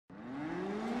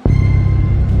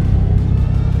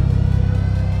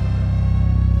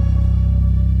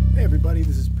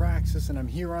Praxis, and I'm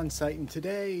here on site, and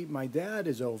today my dad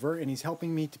is over and he's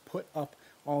helping me to put up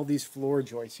all these floor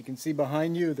joists. You can see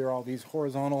behind you there are all these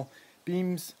horizontal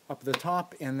beams up at the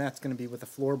top, and that's going to be what the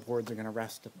floorboards are going to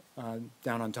rest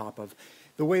down on top of.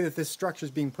 The way that this structure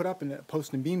is being put up in a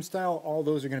post and beam style, all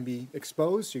those are going to be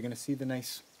exposed, so you're going to see the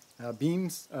nice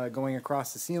beams going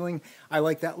across the ceiling. I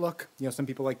like that look. You know, some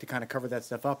people like to kind of cover that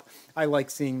stuff up. I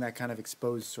like seeing that kind of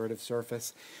exposed sort of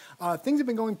surface. Things have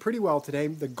been going pretty well today.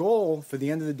 The goal for the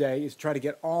end of the day is to try to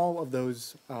get all of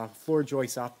those floor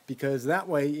joists up, because that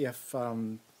way if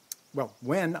well,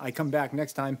 when I come back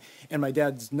next time and my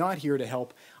dad's not here to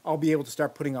help, I'll be able to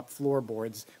start putting up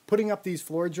floorboards. Putting up these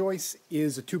floor joists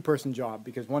is a two-person job,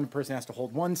 because one person has to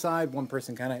hold one side, one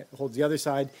person kind of holds the other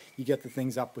side. You get the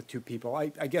things up with two people.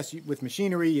 I guess with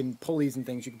machinery and pulleys and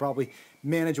things, you can probably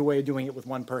manage a way of doing it with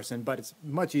one person, but it's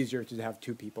much easier to have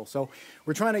two people. So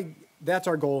we're trying to, that's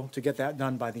our goal, to get that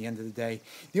done by the end of the day.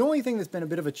 The only thing that's been a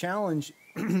bit of a challenge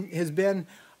has been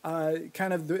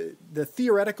kind of the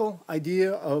theoretical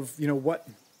idea of, you know, what,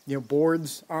 you know,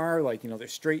 boards are, like, you know, they're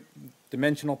straight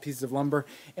dimensional pieces of lumber,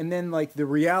 and then like the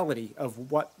reality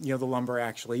of what, you know, the lumber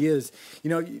actually is. You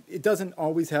know, it doesn't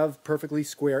always have perfectly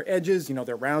square edges. You know,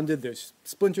 they're rounded, there's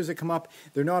splinters that come up,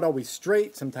 they're not always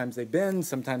straight, sometimes they bend,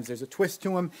 sometimes there's a twist to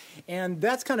them, and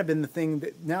that's kind of been the thing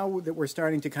that now that we're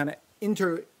starting to kind of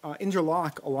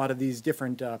interlock a lot of these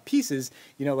different pieces,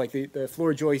 you know, like the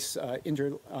floor joists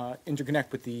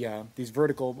interconnect with these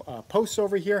vertical posts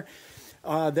over here,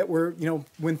 that were, you know,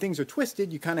 when things are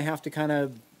twisted, you kind of have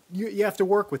to you have to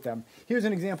work with them. Here's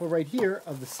an example right here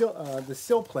of the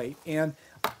sill plate, and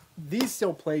these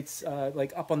sill plates,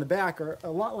 like up on the back, are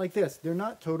a lot like this. They're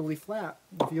not totally flat.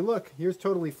 If you look, here's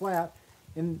totally flat,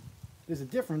 and there's a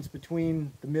difference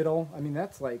between the middle. I mean,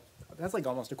 that's like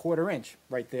almost a quarter inch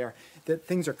right there, that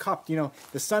things are cupped. You know,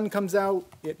 the sun comes out,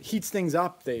 it heats things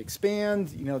up, they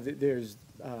expand. You know,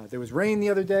 there was rain the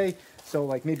other day, so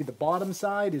like maybe the bottom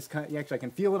side is kind of, actually I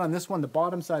can feel it on this one, the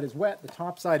bottom side is wet, the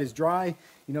top side is dry,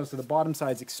 you know, so the bottom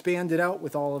side's expanded out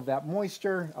with all of that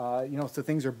moisture, you know, so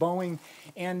things are bowing,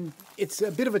 and it's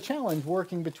a bit of a challenge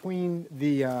working between the,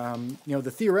 you know,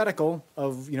 the theoretical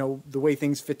of, you know, the way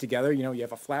things fit together. You know, you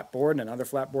have a flat board and another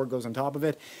flat board goes on top of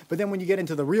it, but then when you get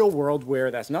into the real world where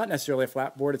that's not necessarily a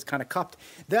flat board, it's kind of cupped,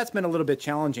 that's been a little bit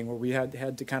challenging, where we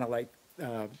had to kind of like,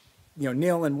 you know,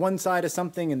 nail in one side of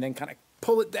something and then kind of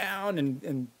pull it down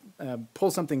and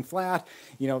pull something flat.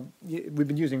 You know, we've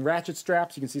been using ratchet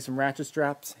straps. You can see some ratchet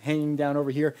straps hanging down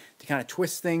over here to kind of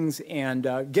twist things and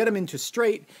get them into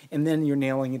straight, and then you're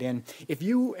nailing it in. If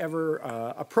you ever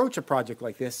approach a project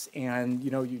like this and, you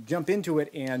know, you jump into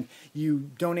it and you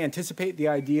don't anticipate the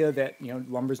idea that, you know,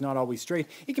 lumber's not always straight,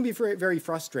 it can be very, very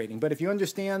frustrating. But if you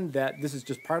understand that this is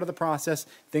just part of the process,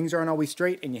 things aren't always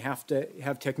straight, and you have to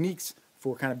have techniques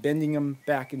for kind of bending them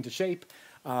back into shape,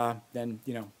 then,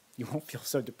 you know, you won't feel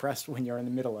so depressed when you're in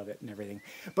the middle of it and everything.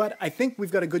 But I think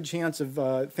we've got a good chance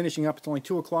of finishing up. It's only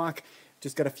 2 o'clock.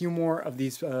 Just got a few more of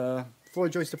these floor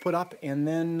joists to put up, and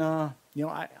then, you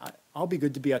know, I'll be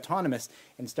good to be autonomous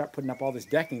and start putting up all this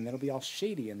decking that'll be all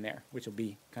shady in there, which will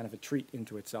be kind of a treat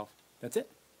into itself. That's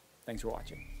it. Thanks for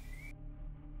watching.